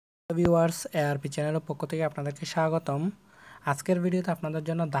Viewers ARP চ্যানেলের পক্ষ থেকে আপনাদেরকে স্বাগতম। আজকের ভিডিওতে আপনাদের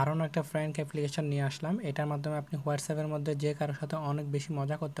জন্য দারুণ একটা ফ্র্যাঙ্ক অ্যাপ্লিকেশন নিয়ে আসলাম। এটার মাধ্যমে আপনি হোয়াটসঅ্যাপের মধ্যে যে কারোর সাথে অনেক বেশি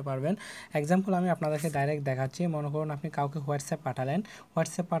মজা করতে পারবেন। এক্সাম্পল আমি আপনাদেরকে ডাইরেক্ট দেখাচ্ছি। মনে করুন আপনি কাউকে হোয়াটসঅ্যাপ পাঠালেন।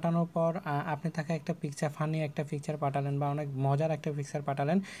 হোয়াটসঅ্যাপ পাঠানোর পর আপনি তাকে একটা পিকচার, ফানি একটা পিকচার পাঠালেন বা অনেক মজার একটা পিকচার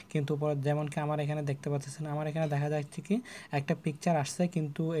পাঠালেন, কিন্তু উপর যেমন কি আমার এখানে দেখতে পাচ্ছেন, আমার এখানে দেখা যাচ্ছে কি একটা পিকচার আসছে,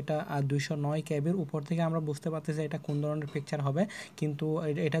 কিন্তু এটা 209 কেবির। উপর থেকে আমরা বুঝতে পারতেছি এটা কোন ধরনের পিকচার হবে, কিন্তু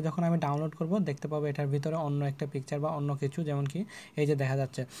এটা যখন আমি ডাউনলোড করব দেখতে পাবো এটার ভিতরে অন্য একটা পিকচার বা অন্য কিছু, যেমন কি এই যে দেখা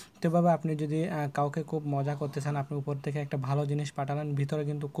যাচ্ছে। তো এভাবে আপনি যদি কাউকে খুব মজা করতে চান, আপনি উপর থেকে একটা ভালো জিনিস পাঠালেন, ভিতরে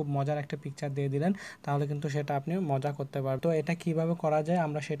কিন্তু খুব মজার একটা পিকচার দিয়ে দিলেন, তাহলে কিন্তু সেটা আপনি মজা করতে পারবেন। তো এটা কিভাবে করা যায়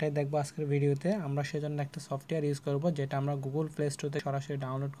আমরা সেটাই দেখবো আজকের ভিডিওতে। আমরা সেজন্য একটা সফটওয়্যার ইউজ করব, যেটা আমরা গুগল প্লে স্টোর থেকে সরাসরি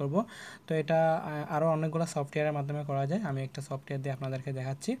ডাউনলোড করব। তো এটা আরও অনেকগুলো সফটওয়্যারের মাধ্যমে করা যায়। আমি একটা সফটওয়্যার দিয়ে আপনাদেরকে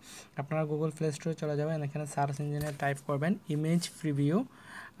দেখাচ্ছি। আপনারা গুগল প্লে স্টোরে চলে যাবেন, এখানে সার্চ ইঞ্জিনে টাইপ করবেন image preview,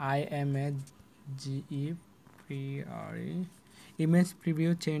 IMAGE image preview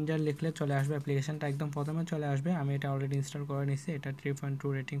changer লিখলে চলে আসবে, অ্যাপ্লিকেশনটা একদম প্রথমে চলে আসবে। আমি এটা অলরেডি ইনস্টল করে নিচ্ছি। এটা 3.2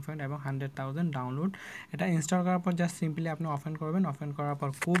 রেটিং পয়েন্ট এবং 100,000 ডাউনলোড। এটা ইনস্টল করার পর জাস্ট সিম্পলি আপনি ওপেন করবেন। ওপেন করার পর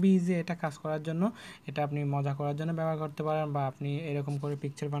খুবই ইজি এটা কাজ করার জন্য। এটা আপনি মজা করার জন্য ব্যবহার করতে পারেন, বা আপনি এরকম করে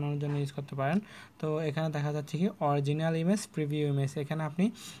পিকচার বানানোর জন্য ইউজ করতে পারেন। তো এখানে দেখা যাচ্ছে কি অরিজিনাল ইমেজ, প্রিভিউ ইমেজ। এখানে আপনি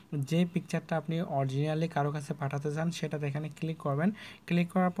যে পিকচারটা আপনি অরিজিনালি কারো কাছে পাঠাতে চান সেটাতে এখানে ক্লিক করবেন। ক্লিক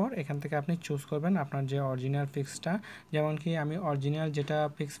করার পর এখান থেকে আপনি চুজ করবেন আপনার যে অরিজিনাল পিক্সটা। যেমন কি আমি অরিজিনাল যেটা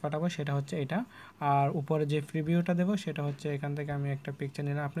পিক্স পাঠাবো সেটা হচ্ছে এটা, আর উপরে যে প্রিভিউটা দেবো সেটা হচ্ছে এখান থেকে আমি একটা পিকচার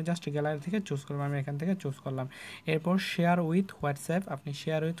নিলাম। আপনি জাস্ট গ্যালারি থেকে চুজ করবেন, আমি এখান থেকে চুজ করলাম। এরপর শেয়ার উইথ হোয়াটসঅ্যাপ, আপনি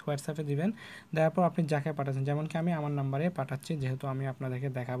শেয়ার উইথ হোয়াটসঅ্যাপে দিবেন। দেওয়ার পর আপনি যাকে পাঠাচ্ছেন, যেমন কি আমি আমার নাম্বারে পাঠাচ্ছি, যেহেতু আমি আপনাদেরকে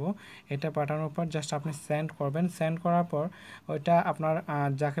দেখাবো। এটা পাঠানোর পর জাস্ট আপনি সেন্ড করবেন। সেন্ড করার পর ওইটা আপনার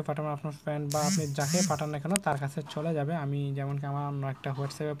যাকে পাঠাবেন, আপনার ফ্রেন্ড বা আপনি যাকে পাঠান না কেন তার কাছে চলে যাবে। আমি যেমন কি আমার অন্য একটা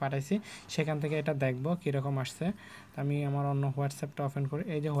হোয়াটসঅ্যাপে পাঠাইছি, সেখান থেকে এটা দেখবো কীরকম আসছে। আমি আমার অন্য হোয়াটসঅ্যাপটা ওপেন করি।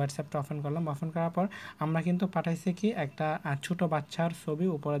 এই যে হোয়াটসঅ্যাপটা ওপেন করলাম। ওপেন করার পর আমরা কিন্তু পাঠাইছি কি একটা ছোটো বাচ্চার ছবি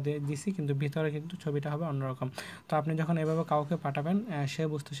উপরে দিছি, কিন্তু ভিতরে কিন্তু ছবিটা হবে অন্যরকম। তো আপনি যখন এভাবে কাউকে পাঠাবেন,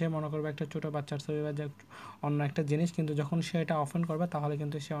 সে মনে করবে একটা ছোটো বাচ্চার ছবি বা যে অন্য একটা জিনিস, কিন্তু যখন সে এটা ওপেন করবে তাহলে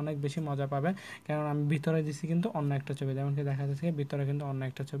কিন্তু সে অনেক বেশি মজা পাবে, কারণ আমি ভিতরে দিছি কিন্তু অন্য একটা ছবি, যেমন কি দেখা যাচ্ছে ভিতরে কিন্তু অন্য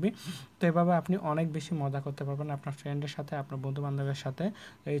একটা ছবি। তো এভাবে আপনি অনেক বেশি মজা করতে পারবেন আপনার ফ্রেন্ডের সাথে, আপনার বন্ধু বান্ধবের সাথে,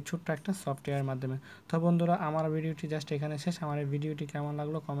 এই ছোট্ট একটা সফটওয়্যারের মাধ্যমে। তো বন্ধুরা, আমার ভিডিওটি জাস্ট এখানে শেষ। আমার এই ভিডিওটি কেমন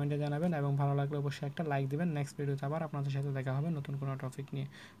লাগলো কমেন্টে জানাবেন, এবং ভালো লাগলে অবশ্যই একটা লাইক দিবেন। নেক্সট ভিডিওতে আবার আপনাদের সাথে দেখা হবে নতুন কোনো টপিক নিয়ে।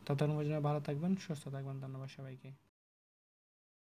 ততক্ষণ পর্যন্ত ভালো থাকবেন, সুস্থ থাকবেন। ধন্যবাদ সবাইকে।